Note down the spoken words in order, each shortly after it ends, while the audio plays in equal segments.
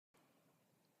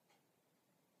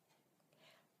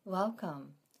Welcome.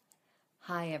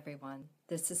 Hi, everyone.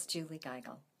 This is Julie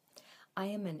Geigle. I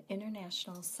am an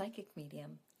international psychic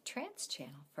medium, trance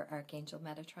channel for Archangel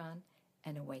Metatron,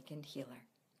 and awakened healer.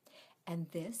 And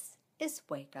this is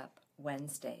Wake Up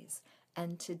Wednesdays.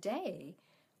 And today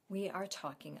we are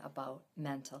talking about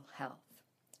mental health.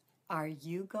 Are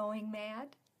you going mad?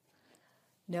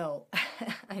 No,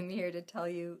 I'm here to tell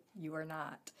you you are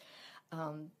not.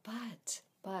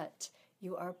 But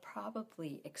you are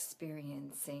probably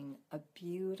experiencing a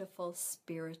beautiful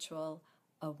spiritual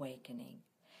awakening.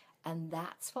 And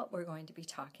that's what we're going to be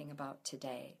talking about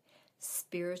today.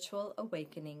 Spiritual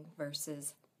awakening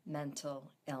versus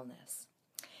mental illness.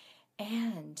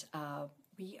 And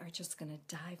we are just going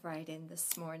to dive right in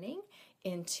this morning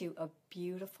into a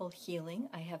beautiful healing.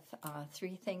 I have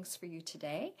 3 things for you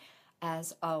today.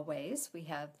 As always, we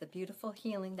have the beautiful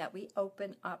healing that we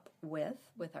open up with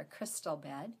our crystal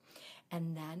bed.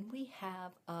 And then we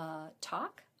have a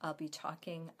talk. I'll be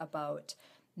talking about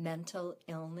mental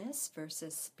illness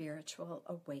versus spiritual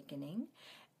awakening.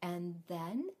 And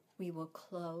then we will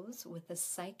close with a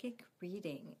psychic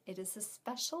reading. It is a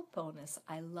special bonus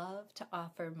I love to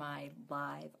offer my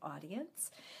live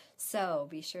audience. So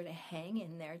be sure to hang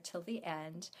in there till the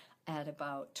end. At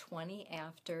about 20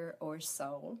 after or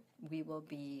so, we will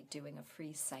be doing a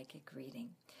free psychic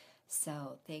reading.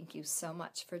 So thank you so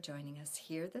much for joining us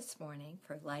here this morning,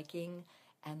 for liking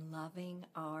and loving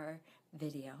our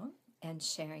video and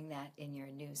sharing that in your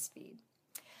newsfeed.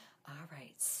 All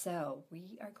right, so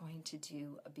we are going to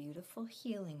do a beautiful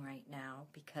healing right now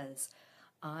because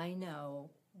I know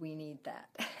we need that.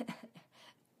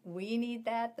 We need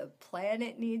that. The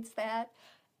planet needs that.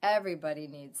 Everybody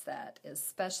needs that,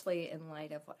 especially in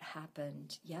light of what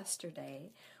happened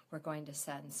yesterday. We're going to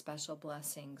send special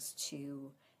blessings to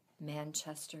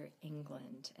Manchester,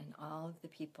 England, and all of the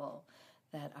people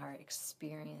that are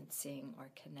experiencing or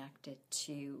connected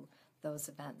to those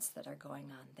events that are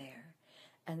going on there.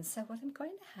 And so what I'm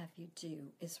going to have you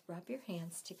do is rub your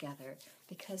hands together,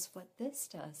 because what this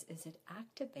does is it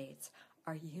activates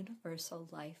our universal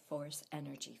life force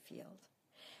energy field.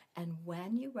 And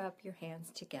when you rub your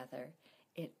hands together,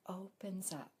 it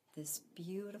opens up this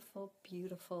beautiful,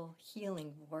 beautiful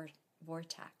healing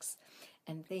vortex.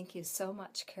 And thank you so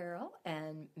much, Carol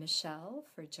and Michelle,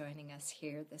 for joining us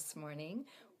here this morning.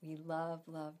 We love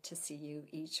to see you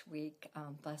each week.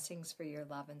 Blessings for your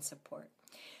love and support.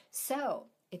 So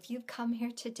if you've come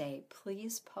here today,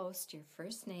 please post your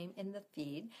first name in the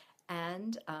feed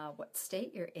and what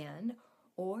state you're in,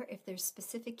 or if there's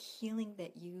specific healing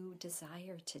that you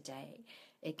desire today.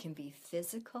 It can be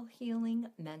physical healing,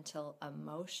 mental,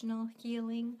 emotional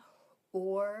healing,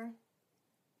 or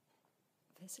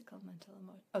physical, mental,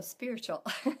 emotional, spiritual.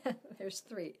 There's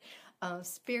 3.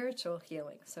 Spiritual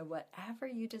healing. So whatever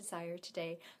you desire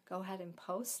today, go ahead and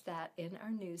post that in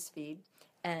our newsfeed,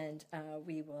 and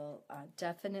we will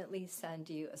definitely send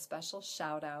you a special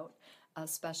shout out,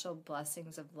 special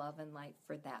blessings of love and light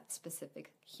for that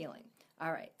specific healing.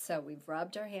 All right, so we've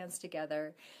rubbed our hands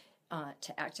together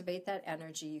to activate that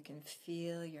energy. You can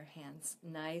feel your hands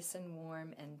nice and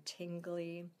warm and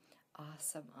tingly.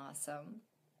 Awesome, awesome.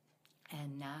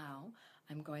 And now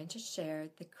I'm going to share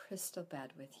the crystal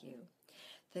bed with you.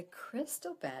 The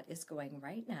crystal bed is going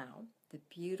right now. The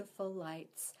beautiful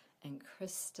lights and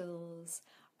crystals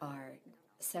are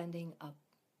sending a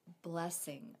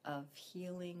blessing of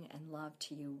healing and love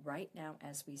to you right now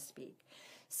as we speak.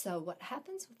 So what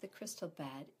happens with the crystal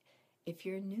bed, if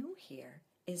you're new here,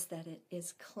 is that it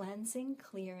is cleansing,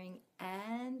 clearing,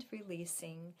 and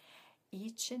releasing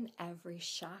each and every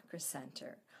chakra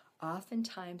center.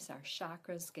 Oftentimes our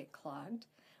chakras get clogged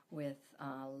with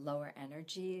lower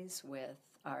energies, with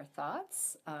our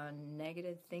thoughts,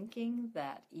 negative thinking,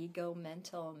 that ego,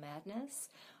 mental madness,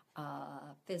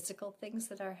 physical things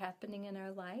that are happening in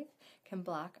our life can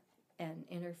block and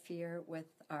interfere with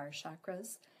our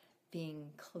chakras being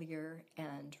clear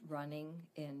and running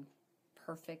in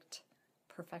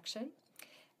perfection.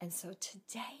 And so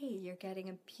today you're getting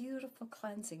a beautiful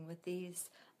cleansing with these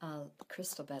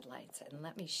crystal bed lights. And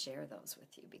let me share those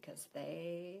with you because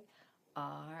they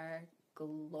are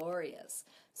glorious.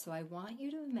 So I want you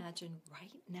to imagine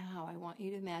right now,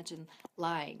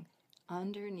 lying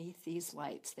underneath these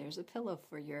lights. There's a pillow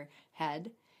for your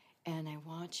head. And I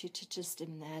want you to just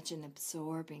imagine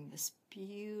absorbing this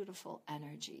beautiful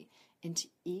energy into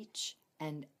each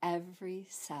and every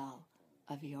cell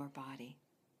of your body.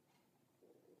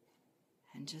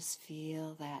 And just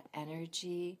feel that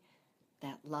energy,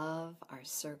 that love, our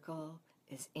circle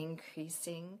is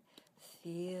increasing.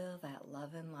 Feel that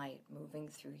love and light moving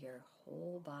through your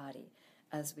whole body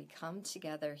as we come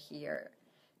together here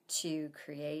to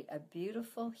create a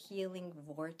beautiful healing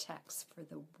vortex for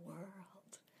the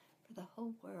world, for the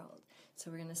whole world. So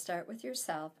we're going to start with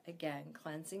yourself, again,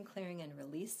 cleansing, clearing, and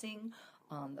releasing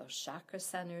those chakra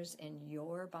centers in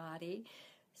your body,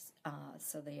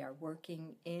 so they are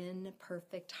working in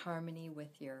perfect harmony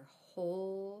with your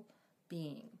whole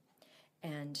being.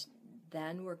 And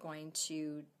then we're going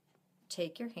to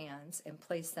take your hands and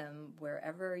place them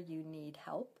wherever you need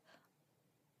help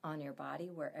on your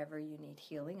body, wherever you need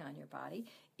healing on your body.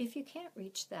 If you can't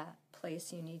reach that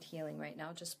place you need healing right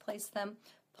now, just place them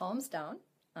palms down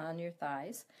on your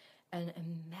thighs and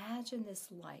imagine this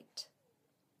light,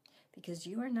 because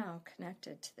you are now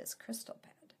connected to this crystal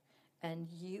bed and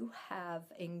you have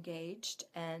engaged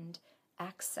and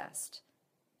accessed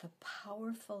the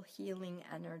powerful healing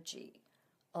energy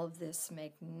of this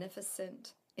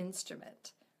magnificent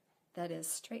instrument that is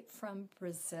straight from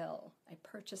Brazil. I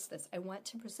purchased this. I went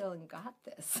to Brazil and got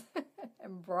this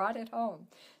and brought it home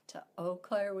to Eau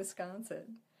Claire,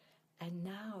 Wisconsin. And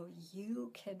now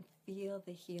you can feel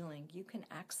the healing. You can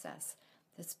access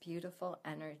this beautiful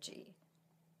energy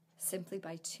simply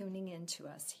by tuning into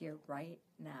us here right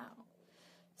now.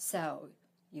 So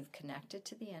you've connected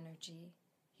to the energy.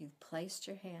 You've placed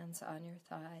your hands on your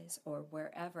thighs or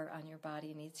wherever on your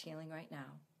body needs healing right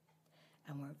now.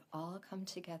 And we've all come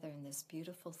together in this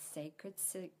beautiful sacred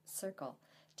circle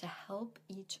to help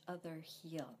each other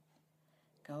heal.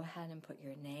 Go ahead and put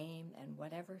your name and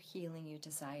whatever healing you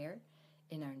desire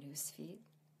in our newsfeed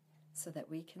so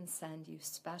that we can send you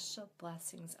special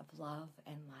blessings of love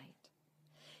and light.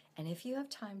 And if you have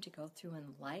time to go through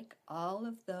and like all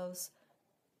of those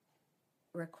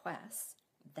requests,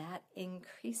 that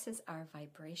increases our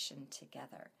vibration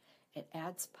together. It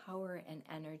adds power and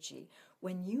energy.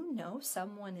 When you know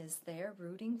someone is there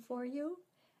rooting for you,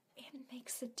 it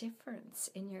makes a difference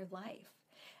in your life.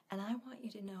 And I want you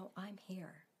to know I'm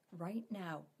here right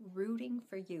now, rooting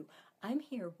for you. I'm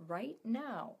here right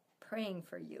now, praying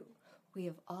for you. We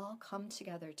have all come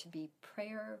together to be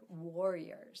prayer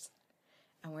warriors.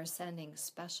 And we're sending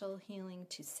special healing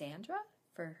to Sandra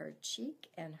for her cheek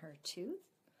and her tooth.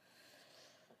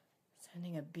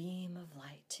 Sending a beam of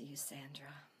light to you, Sandra.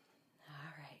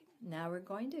 All right. Now we're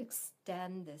going to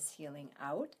extend this healing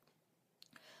out.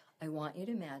 I want you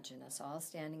to imagine us all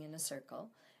standing in a circle,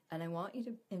 and I want you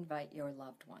to invite your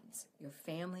loved ones, your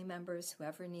family members,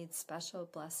 whoever needs special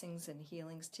blessings and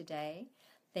healings today.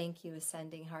 Thank you,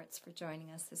 Ascending Hearts, for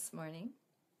joining us this morning.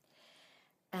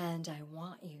 And I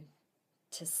want you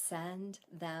to send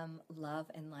them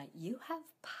love and light. You have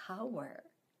power.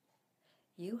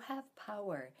 You have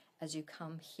power as you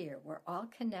come here. We're all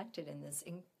connected in this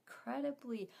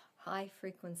incredibly high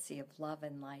frequency of love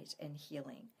and light and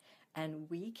healing. And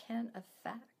we can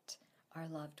affect our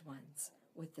loved ones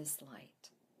with this light.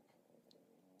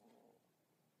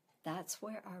 That's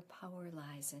where our power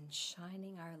lies, in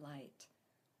shining our light.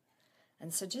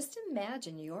 And so just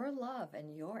imagine your love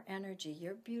and your energy,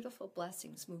 your beautiful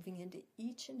blessings moving into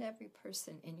each and every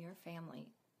person in your family.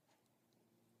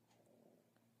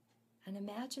 And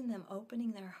imagine them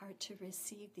opening their heart to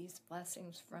receive these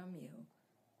blessings from you.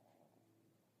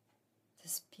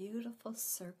 This beautiful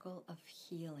circle of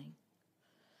healing.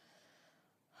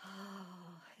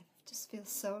 Oh, it just feels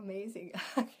so amazing.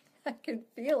 I can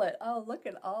feel it. Oh, look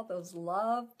at all those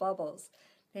love bubbles.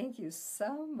 Thank you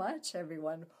so much,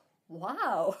 everyone.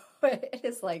 Wow, it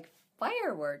is like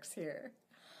fireworks here.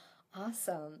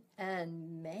 Awesome.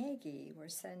 And Maggie, we're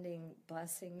sending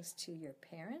blessings to your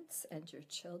parents and your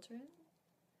children.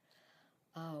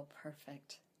 Oh,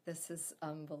 perfect. This is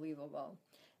unbelievable.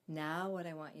 Now what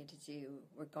I want you to do,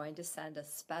 we're going to send a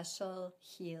special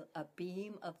a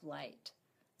beam of light.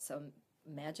 So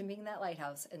imagine being that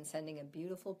lighthouse and sending a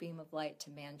beautiful beam of light to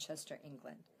Manchester,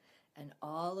 England, and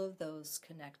all of those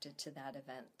connected to that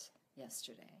event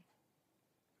yesterday.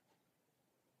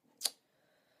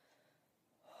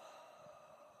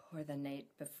 Or the night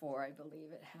before, I believe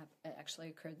it actually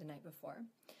occurred the night before.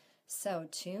 So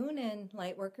tune in,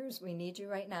 light workers. We need you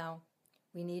right now.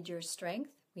 We need your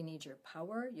strength. We need your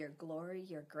power, your glory,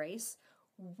 your grace.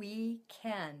 We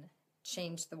can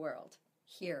change the world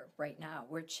here, right now.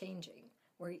 We're changing.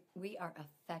 We are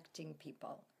affecting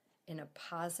people in a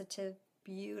positive,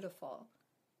 beautiful,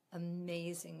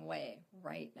 amazing way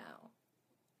right now.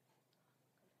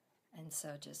 And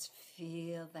so just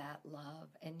feel that love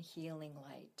and healing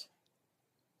light.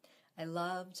 I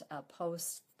loved a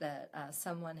post that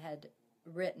someone had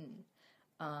written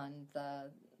on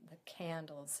the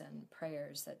candles and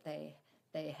prayers that they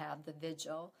have the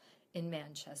vigil in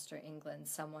Manchester, England.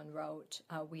 Someone wrote,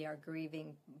 we are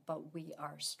grieving, but we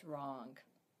are strong.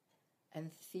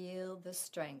 and feel the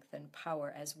strength and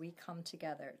power as we come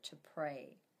together to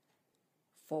pray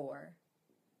for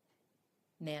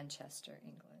Manchester,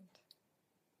 England.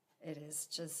 It is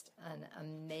just an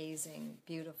amazing,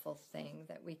 beautiful thing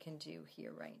that we can do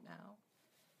here right now.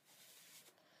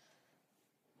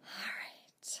 All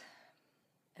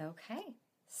right. Okay.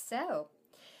 So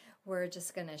we're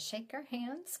just going to shake our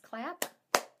hands, clap,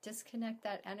 disconnect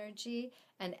that energy.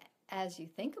 And as you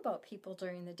think about people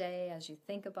during the day, as you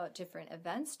think about different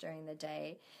events during the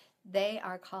day, they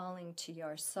are calling to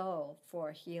your soul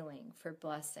for healing, for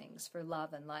blessings, for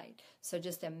love and light. So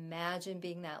just imagine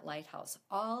being that lighthouse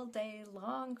all day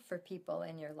long for people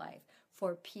in your life,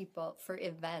 for people, for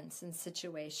events and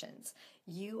situations.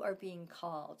 You are being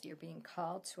called. You're being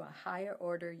called to a higher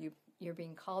order. You're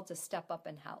being called to step up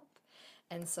and help.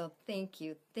 And so thank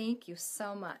you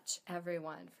so much,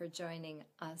 everyone, for joining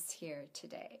us here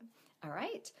today. All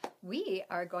right, we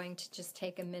are going to just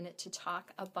take a minute to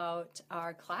talk about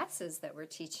our classes that we're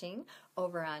teaching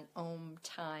over on Om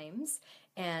Times.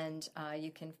 And you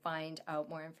can find out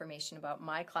more information about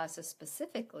my classes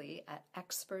specifically at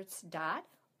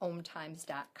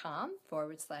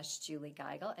experts.omtimes.com/Julie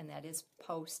Geigle, and that is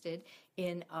posted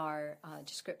in our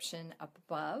description up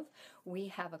above. We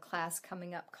have a class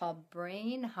coming up called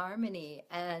Brain Harmony,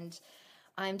 and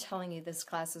I'm telling you, this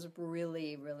class is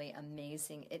really, really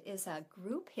amazing. It is a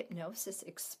group hypnosis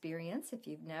experience. If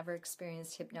you've never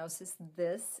experienced hypnosis,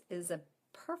 this is a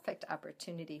perfect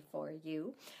opportunity for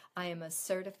you. I am a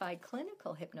certified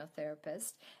clinical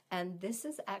hypnotherapist, and this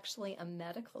is actually a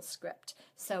medical script.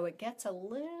 So it gets a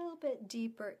little bit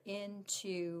deeper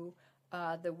into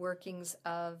the workings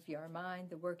of your mind,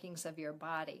 the workings of your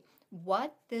body.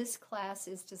 What this class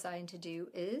is designed to do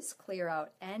is clear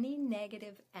out any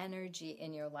negative energy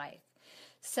in your life.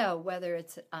 So whether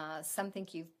it's something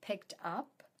you've picked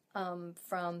up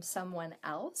from someone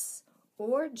else,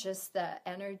 or just the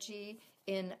energy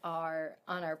on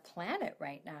our planet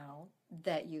right now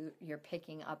that you're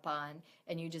picking up on,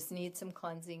 and you just need some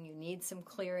cleansing, you need some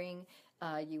clearing,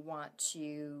 you want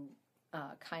to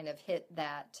kind of hit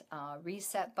that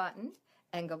reset button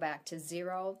and go back to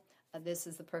zero, this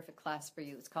is the perfect class for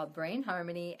you. It's called Brain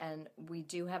Harmony, and we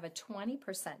do have a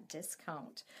 20%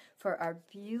 discount for our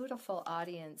beautiful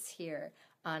audience here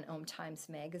on Om Times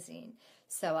Magazine.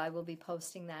 So I will be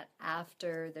posting that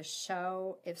after the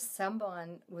show. If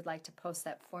someone would like to post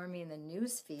that for me in the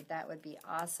news feed, that would be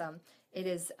awesome. It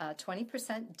is a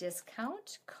 20%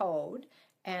 discount code,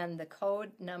 and the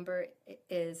code number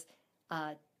is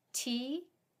TKQYLU6G.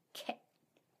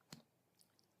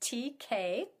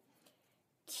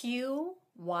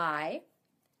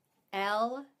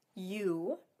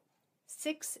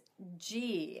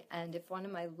 And if one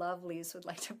of my lovelies would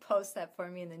like to post that for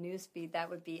me in the newsfeed, that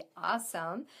would be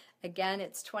awesome. Again,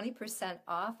 it's 20%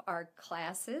 off our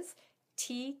classes,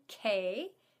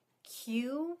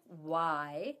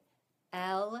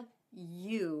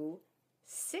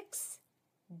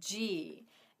 TKQYLU6G.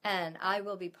 And I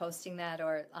will be posting that,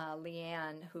 or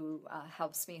Leanne, who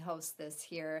helps me host this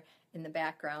here in the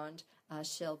background,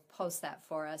 she'll post that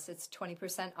for us. It's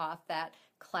 20% off that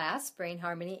class, Brain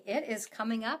Harmony. It is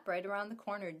coming up right around the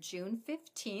corner, June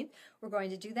 15th. We're going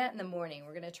to do that in the morning.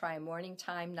 We're going to try morning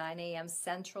time, 9 a.m.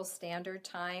 Central Standard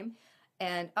Time.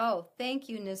 And, oh, thank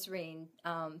you, Nazreen,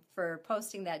 for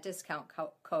posting that discount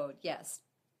code. Yes,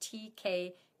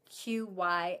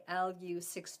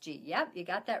 TKQYLU6G. Yep, you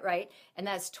got that right. And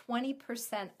that's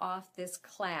 20% off this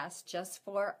class just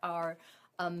for our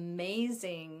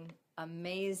amazing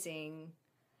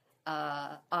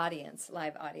audience,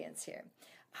 live audience here.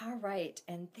 All right,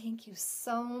 and thank you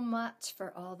so much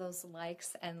for all those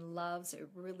likes and loves. It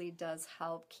really does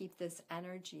help keep this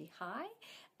energy high,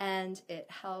 and it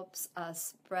helps us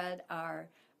spread our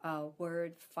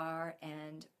word far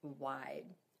and wide.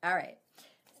 All right.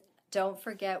 Don't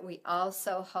forget, we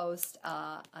also host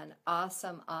an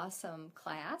awesome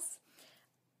class,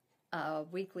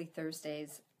 weekly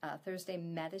Thursdays, Thursday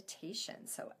meditation.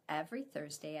 So every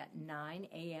Thursday at 9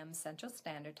 a.m. Central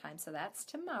Standard Time, so that's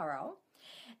tomorrow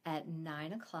at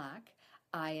 9 o'clock,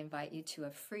 I invite you to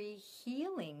a free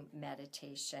healing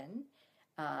meditation.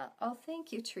 Oh,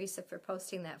 thank you, Teresa, for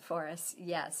posting that for us.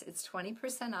 Yes, it's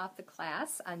 20% off the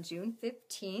class on June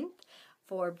 15th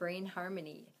for Brain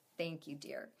Harmony. Thank you,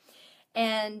 dear.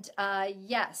 And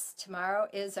yes, tomorrow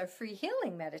is our free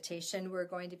healing meditation. We're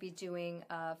going to be doing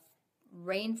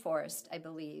rainforest, I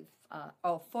believe,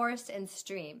 Forest and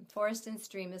Stream. Forest and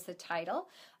Stream is the title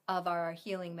of our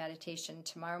healing meditation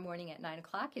tomorrow morning at 9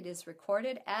 o'clock. It is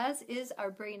recorded, as is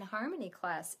our Brain Harmony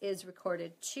class is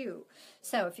recorded too.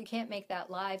 So if you can't make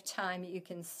that live time, you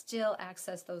can still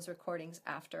access those recordings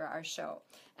after our show.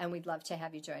 And we'd love to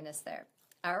have you join us there.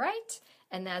 All right.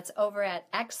 And that's over at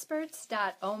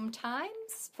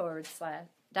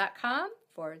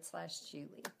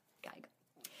experts.omtimes.com/Julie Geigle.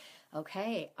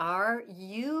 Okay, are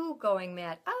you going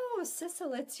mad? Oh,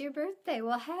 Sissel, it's your birthday.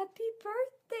 Well, happy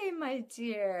birthday, my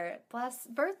dear.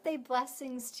 Birthday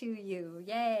blessings to you.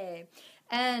 Yay.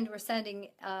 And we're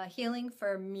sending healing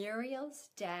for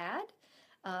Muriel's dad.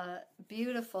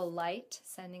 Beautiful light,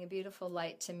 sending a beautiful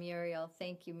light to Muriel.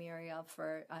 Thank you, Muriel,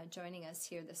 for joining us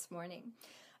here this morning.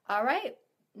 All right.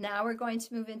 Now we're going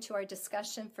to move into our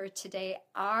discussion for today.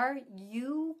 Are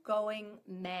you going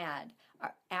mad?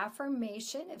 Our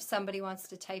affirmation, if somebody wants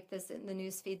to type this in the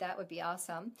newsfeed, that would be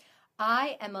awesome.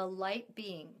 I am a light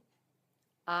being.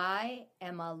 I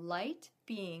am a light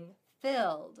being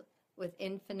filled with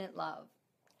infinite love.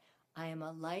 I am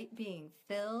a light being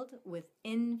filled with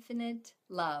infinite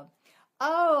love.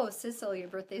 Oh, Sissel, your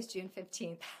birthday is June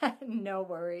 15th. No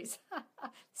worries.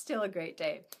 Still a great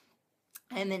day.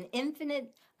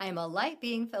 I am a light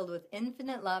being filled with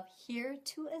infinite love, here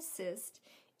to assist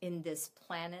in this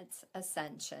planet's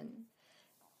ascension.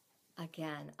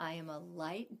 Again, I am a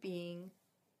light being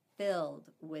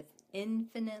filled with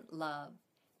infinite love,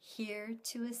 here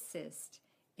to assist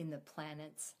in the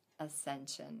planet's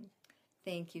ascension.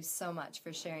 Thank you so much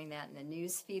for sharing that in the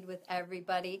news feed with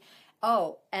everybody.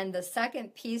 Oh, and the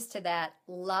second piece to that,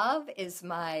 love is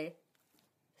my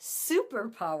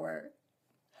superpower.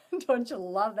 Don't you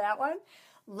love that one?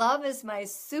 Love is my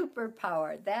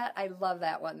superpower. I love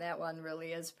that one. That one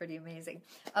really is pretty amazing.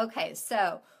 Okay,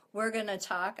 so we're going to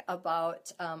talk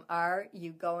about, are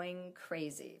you going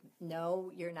crazy?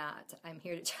 No, you're not. I'm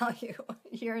here to tell you,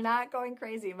 you're not going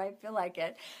crazy. You might feel like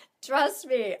it. Trust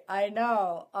me, I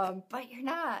know, but you're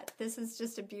not. This is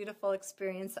just a beautiful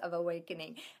experience of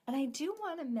awakening. And I do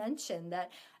want to mention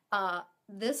that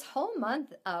this whole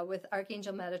month with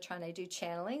Archangel Metatron, I do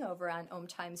channeling over on Om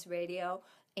Times Radio,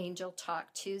 Angel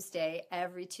Talk Tuesday,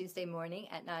 every Tuesday morning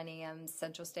at 9 a.m.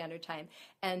 Central Standard Time.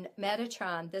 And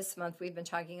Metatron, this month, we've been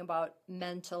talking about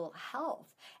mental health.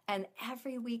 And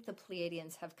every week the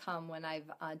Pleiadians have come when I've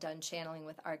done channeling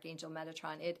with Archangel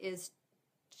Metatron. It is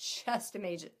just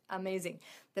amazing.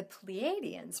 The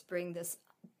Pleiadians bring this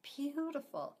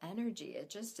beautiful energy. It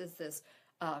just is this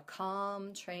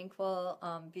calm, tranquil,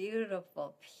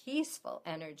 beautiful, peaceful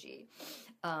energy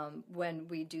when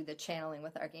we do the channeling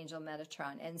with Archangel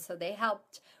Metatron. And so they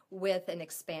helped with an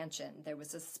expansion. There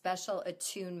was a special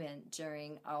attunement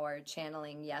during our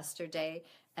channeling yesterday,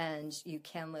 and you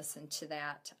can listen to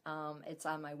that. It's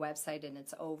on my website, and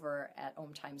it's over at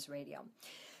Om Times Radio.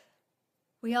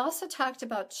 We also talked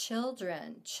about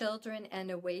children and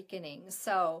awakening.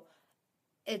 So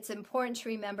it's important to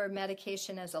remember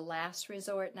medication as a last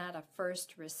resort, not a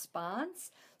first response.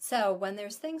 So when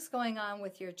there's things going on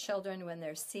with your children, when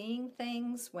they're seeing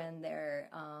things, when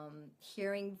they're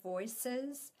hearing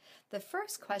voices, the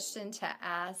first question to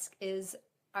ask is,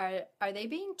 are they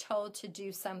being told to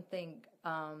do something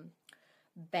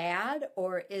bad,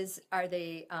 or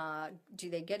do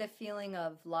they get a feeling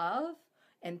of love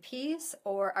and peace,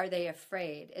 or are they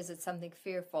afraid? Is it something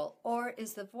fearful, or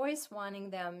is the voice wanting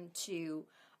them to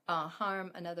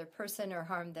harm another person or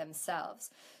harm themselves?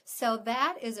 So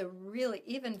that is a really,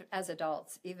 even as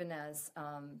adults, even as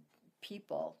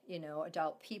people,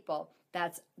 adult people,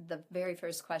 that's the very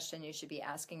first question you should be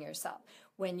asking yourself.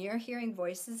 When you're hearing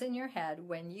voices in your head,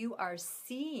 when you are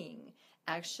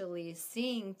actually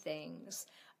seeing things,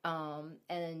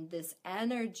 and this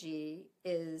energy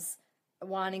is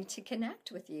wanting to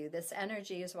connect with you, this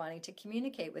energy is wanting to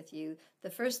communicate with you, the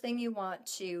first thing you want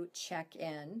to check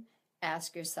in,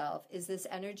 ask yourself, is this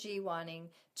energy wanting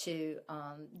to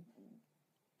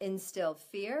instill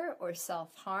fear or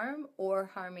self-harm or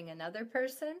harming another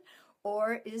person?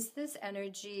 Or is this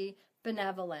energy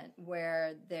benevolent,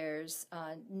 where there's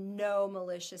no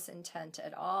malicious intent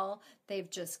at all? They've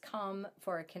just come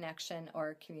for a connection or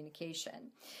a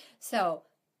communication. So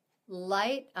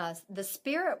the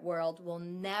spirit world will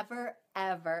never,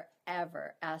 ever,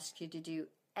 ever ask you to do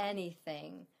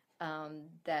anything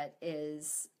that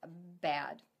is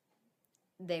bad.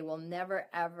 They will never,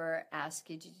 ever ask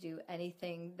you to do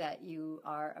anything that you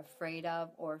are afraid of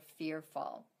or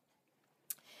fearful.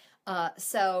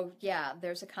 So yeah,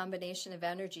 there's a combination of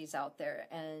energies out there,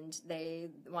 and they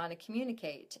want to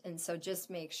communicate. And so just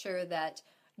make sure that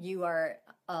you are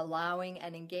allowing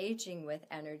and engaging with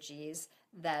energies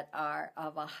that are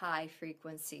of a high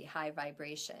frequency, high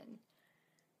vibration.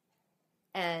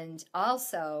 And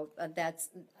also,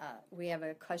 we have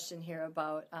a question here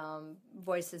about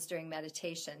voices during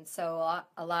meditation. So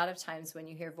a lot of times when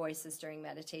you hear voices during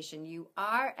meditation, you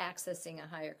are accessing a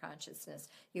higher consciousness.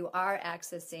 You are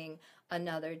accessing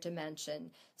another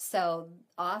dimension. So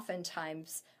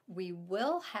oftentimes we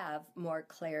will have more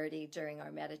clarity during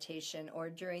our meditation or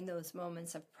during those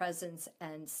moments of presence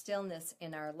and stillness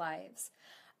in our lives.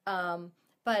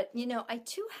 But, you know, I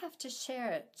do have to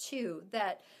share, too,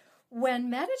 that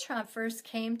when Metatron first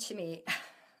came to me,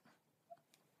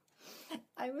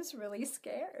 I was really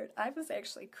scared. I was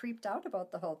actually creeped out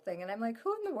about the whole thing. And I'm like,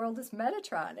 who in the world is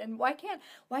Metatron? And why can't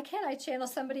I channel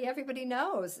somebody everybody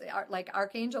knows, like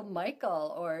Archangel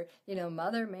Michael or, you know,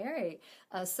 Mother Mary,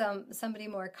 somebody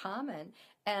more common.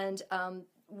 And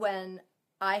when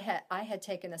I had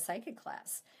taken a psychic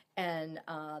class, and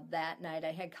that night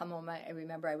I had come home, I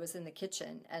remember I was in the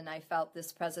kitchen and I felt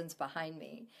this presence behind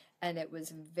me, and it was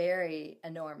very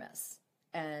enormous.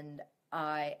 And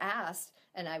I asked,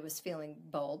 and I was feeling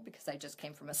bold because I just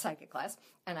came from a psychic class,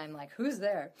 and I'm like, who's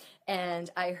there? And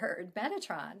I heard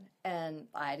Metatron, and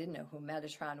I didn't know who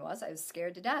Metatron was. I was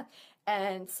scared to death.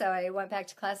 And so I went back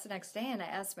to class the next day, and I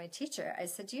asked my teacher, I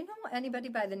said, do you know anybody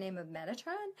by the name of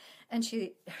Metatron? And her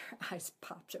eyes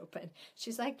popped open.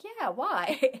 She's like, yeah,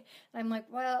 why? And I'm like,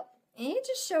 well, he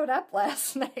just showed up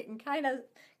last night and kind of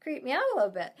creeped me out a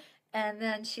little bit. And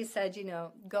then she said, you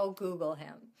know, go Google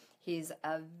him. He's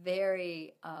a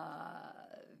very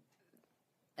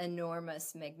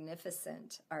enormous,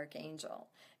 magnificent archangel,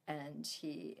 and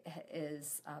he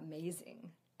is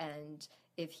amazing. And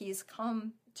if he's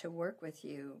come to work with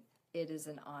you, it is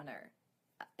an honor,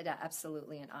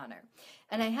 absolutely an honor.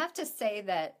 And I have to say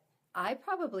that I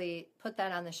probably put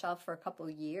that on the shelf for a couple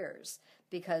of years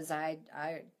because I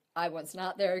was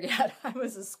not there yet. I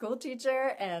was a school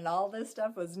teacher and all this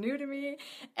stuff was new to me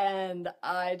and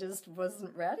I just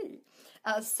wasn't ready.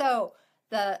 So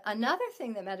another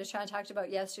thing that Metatron talked about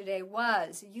yesterday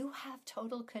was you have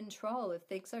total control. If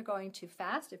things are going too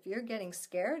fast, if you're getting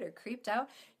scared or creeped out,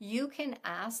 you can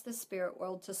ask the spirit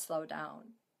world to slow down.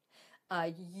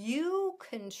 You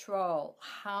control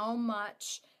how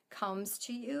much comes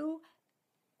to you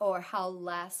or how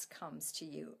less comes to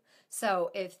you.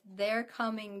 So if they're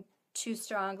coming too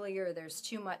strongly or there's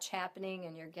too much happening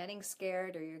and you're getting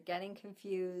scared or you're getting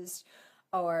confused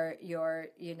or you're,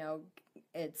 you know,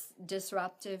 it's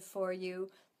disruptive for you,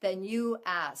 then you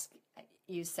ask,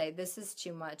 you say, this is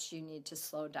too much, you need to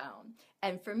slow down.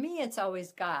 And for me, it's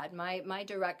always God. My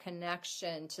direct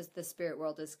connection to the spirit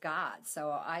world is God. So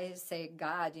I say,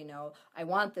 God, you know, I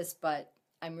want this, but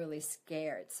I'm really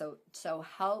scared. So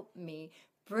help me,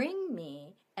 bring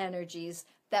me energies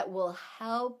that will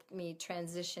help me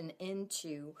transition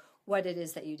into what it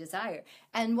is that you desire.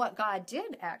 And what God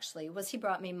did actually was he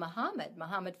brought me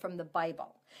Muhammad from the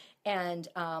Bible. And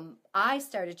I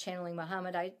started channeling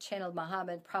Muhammad. I channeled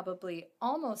Muhammad probably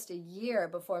almost a year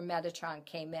before Metatron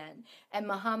came in. And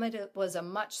Muhammad was a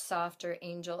much softer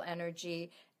angel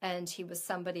energy, and he was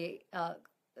somebody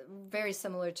very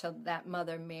similar to that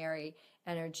Mother Mary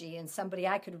energy and somebody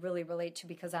I could really relate to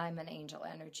because I'm an angel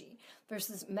energy.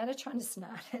 Versus Metatron is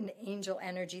not an angel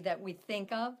energy that we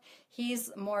think of.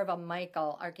 He's more of a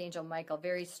Michael, Archangel Michael,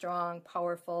 very strong,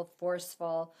 powerful,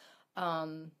 forceful,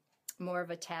 more of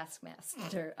a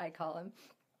taskmaster, I call him.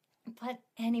 But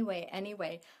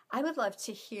anyway, I would love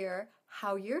to hear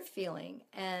how you're feeling.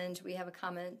 And we have a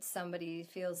comment, somebody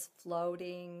feels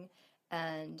floating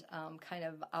and kind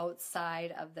of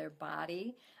outside of their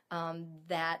body.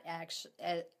 That actually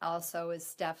also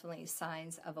is definitely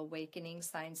signs of awakening,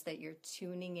 signs that you're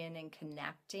tuning in and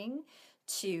connecting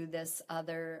to this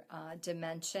other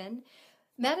dimension.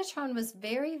 Metatron was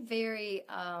very, very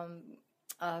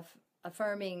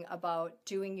affirming about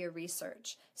doing your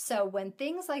research. So when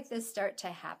things like this start to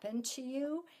happen to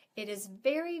you, it is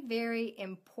very, very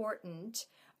important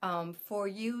for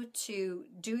you to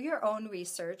do your own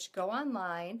research, go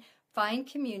online, find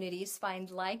communities, find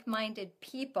like-minded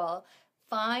people,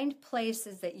 find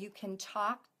places that you can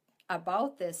talk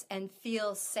about this and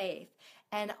feel safe.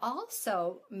 And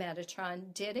also,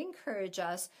 Metatron did encourage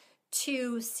us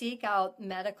to seek out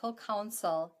medical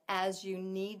counsel as you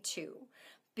need to,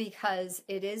 because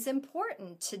it is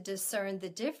important to discern the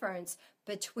difference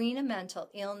between a mental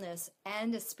illness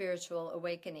and a spiritual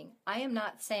awakening. I am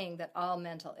not saying that all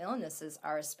mental illnesses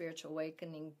are a spiritual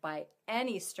awakening by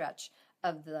any stretch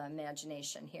of the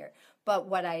imagination here. But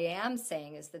what I am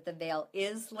saying is that the veil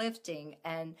is lifting,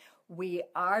 and we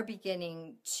are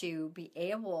beginning to be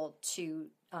able to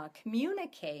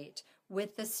communicate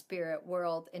with the spirit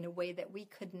world in a way that we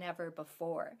could never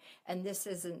before. And this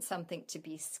isn't something to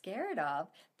be scared of.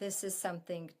 This is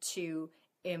something to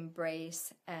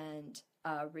embrace and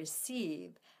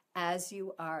receive as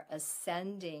you are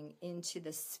ascending into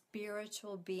the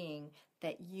spiritual being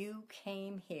that you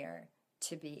came here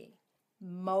to be.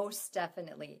 Most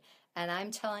definitely. And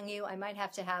I'm telling you, I might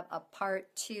have to have a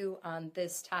part 2 on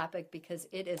this topic because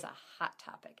it is a hot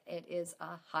topic. It is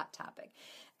a hot topic.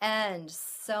 And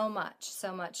so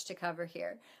much to cover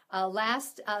here.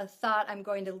 Last thought I'm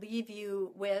going to leave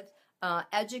you with,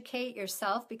 educate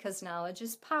yourself because knowledge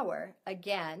is power,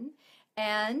 again.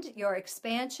 And your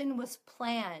expansion was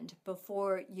planned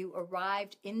before you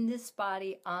arrived in this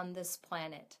body on this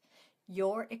planet.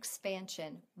 Your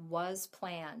expansion was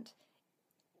planned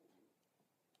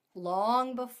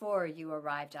long before you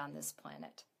arrived on this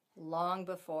planet. Long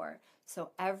before.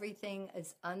 So everything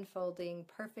is unfolding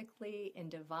perfectly in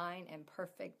divine and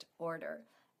perfect order.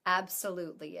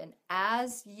 Absolutely. And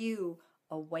as you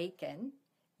awaken,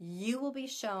 you will be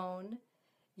shown,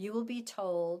 you will be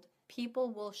told,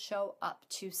 people will show up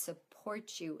to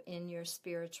support you in your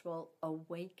spiritual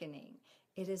awakening.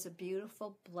 It is a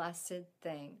beautiful, blessed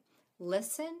thing.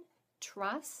 Listen,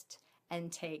 trust,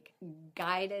 and take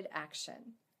guided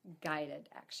action. Guided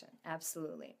action.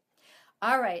 Absolutely.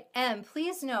 All right, and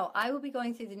please know I will be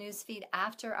going through the news feed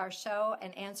after our show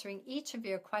and answering each of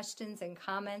your questions and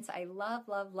comments. I love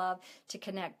to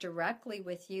connect directly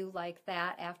with you like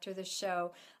that after the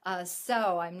show.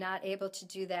 So I'm not able to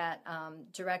do that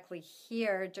directly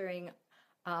here during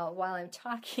while I'm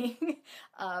talking,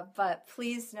 but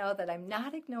please know that I'm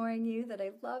not ignoring you, that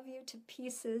I love you to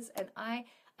pieces, and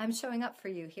I'm showing up for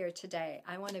you here today.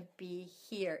 I want to be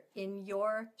here in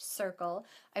your circle.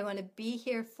 I want to be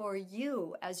here for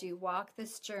you as you walk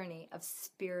this journey of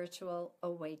spiritual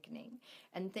awakening.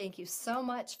 And thank you so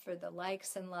much for the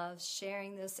likes and loves,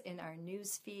 sharing this in our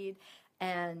news feed,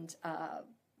 and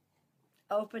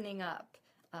opening up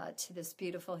to this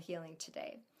beautiful healing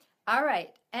today. All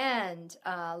right, and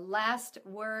last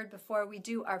word before we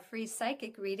do our free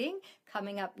psychic reading.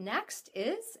 Coming up next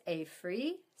is a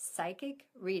free psychic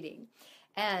reading.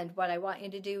 And what I want you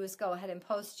to do is go ahead and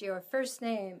post your first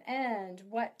name and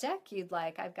what deck you'd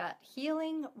like. I've got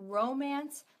healing,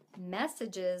 romance,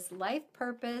 messages, life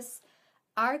purpose,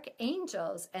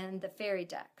 archangels, and the fairy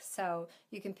deck. So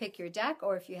you can pick your deck,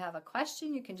 or if you have a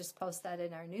question, you can just post that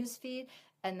in our news feed.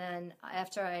 And then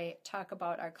after I talk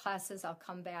about our classes, I'll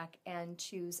come back and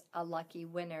choose a lucky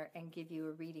winner and give you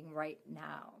a reading right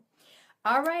now.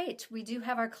 All right, we do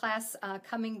have our class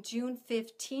coming June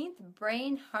 15th,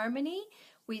 Brain Harmony.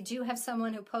 We do have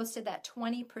someone who posted that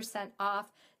 20%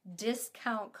 off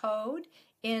discount code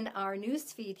in our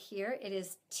news feed here. It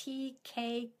is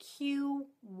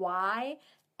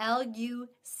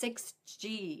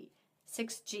TKQYLU6G,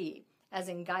 6G, as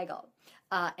in Geigle.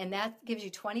 And that gives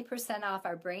you 20% off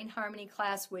our Brain Harmony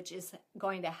class, which is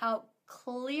going to help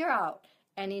clear out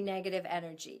any negative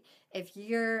energy. If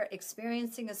you're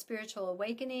experiencing a spiritual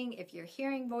awakening, if you're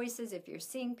hearing voices, if you're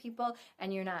seeing people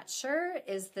and you're not sure,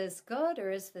 is this good or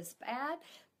is this bad?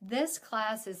 This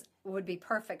class would be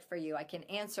perfect for you. I can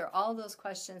answer all those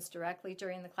questions directly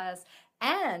during the class.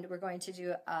 And we're going to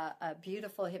do a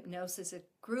beautiful hypnosis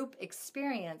group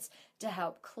experience to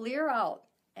help clear out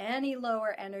any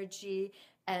lower energy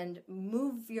and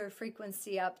move your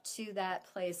frequency up to that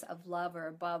place of love or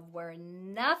above where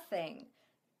nothing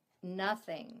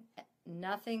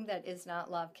that is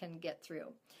not love can get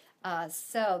through.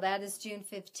 So that is June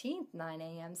 15th, 9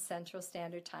 a.m. Central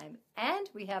Standard Time. And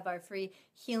we have our free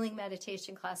healing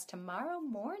meditation class tomorrow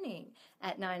morning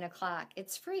at 9 o'clock.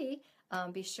 It's free.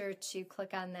 Be sure to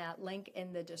click on that link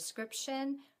in the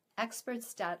description,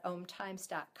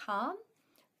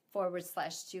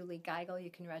 experts.omtimes.com/Julie Geigle. You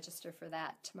can register for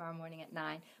that tomorrow morning at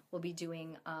 9. We'll be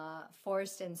doing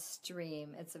Forest and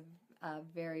Stream. It's a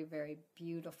very, very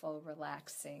beautiful,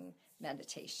 relaxing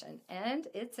meditation. And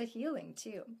it's a healing,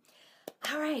 too.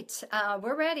 All right.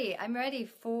 We're ready. I'm ready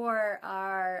for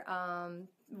our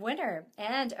winner.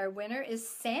 And our winner is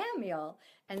Samuel.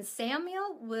 And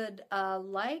Samuel would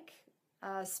like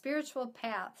a spiritual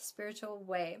path, spiritual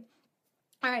way.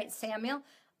 All right, Samuel.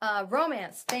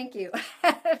 Romance. Thank you.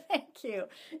 Thank you.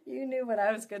 You knew what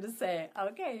I was going to say.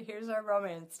 Okay, here's our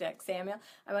romance deck, Samuel.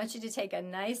 I want you to take a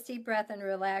nice deep breath and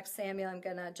relax, Samuel. I'm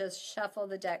going to just shuffle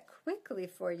the deck quickly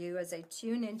for you as I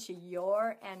tune into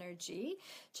your energy,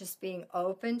 just being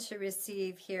open to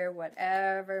receive here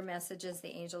whatever messages the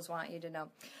angels want you to know.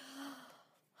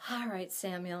 All right,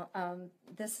 Samuel.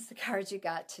 This is the card you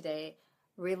got today.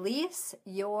 Release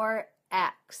your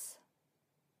ex.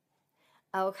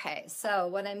 Okay, so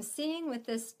what I'm seeing with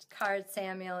this card,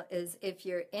 Samuel, is if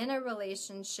you're in a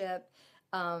relationship,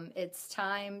 it's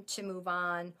time to move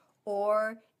on.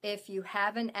 Or if you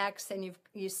have an ex and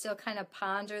you still kind of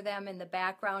ponder them in the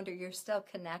background, or you're still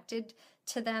connected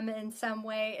to them in some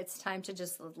way, it's time to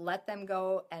just let them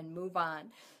go and move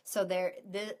on. So there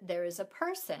is a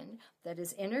person that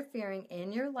is interfering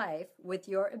in your life with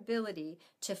your ability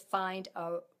to find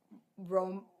a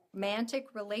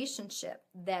romantic relationship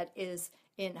that is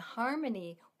in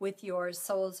harmony with your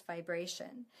soul's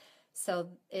vibration. So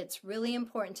it's really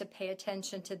important to pay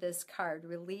attention to this card.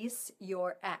 Release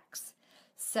your ex.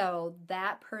 So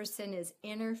that person is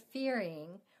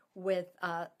interfering with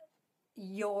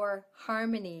your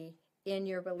harmony in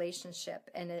your relationship,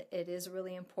 and it is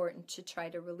really important to try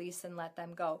to release and let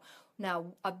them go. Now,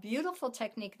 a beautiful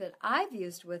technique that I've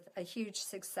used with a huge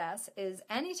success is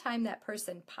anytime that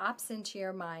person pops into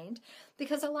your mind,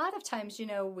 because a lot of times, you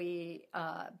know, we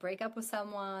break up with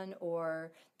someone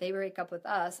or they break up with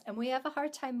us, and we have a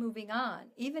hard time moving on,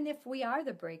 even if we are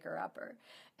the breaker-upper.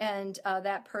 And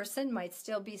that person might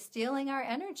still be stealing our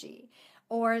energy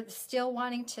or still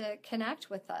wanting to connect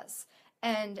with us.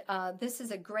 And this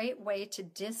is a great way to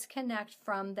disconnect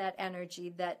from that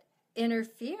energy that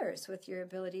interferes with your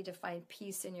ability to find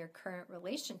peace in your current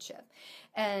relationship.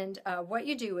 And what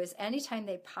you do is anytime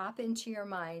they pop into your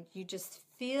mind, you just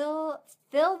fill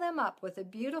them up with a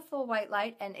beautiful white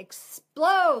light and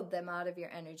explode them out of your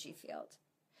energy field.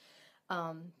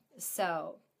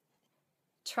 So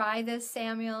try this,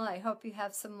 Samuel. I hope you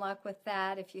have some luck with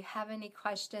that. If you have any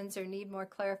questions or need more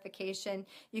clarification,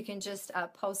 you can just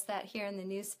post that here in the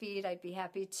news feed. I'd be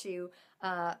happy to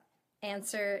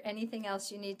answer anything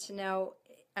else you need to know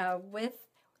with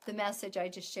the message I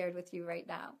just shared with you right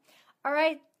now. All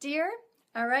right, dear.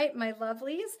 All right, my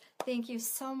lovelies. Thank you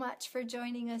so much for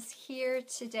joining us here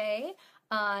today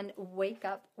on Wake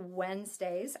Up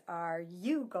Wednesdays. Are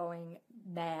you going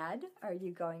mad? Are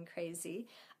you going crazy?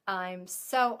 I'm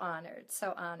so honored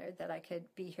that I could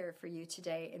be here for you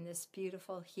today in this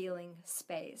beautiful healing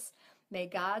space. May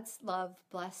God's love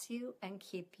bless you and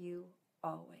keep you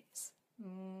always.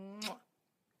 Mwah.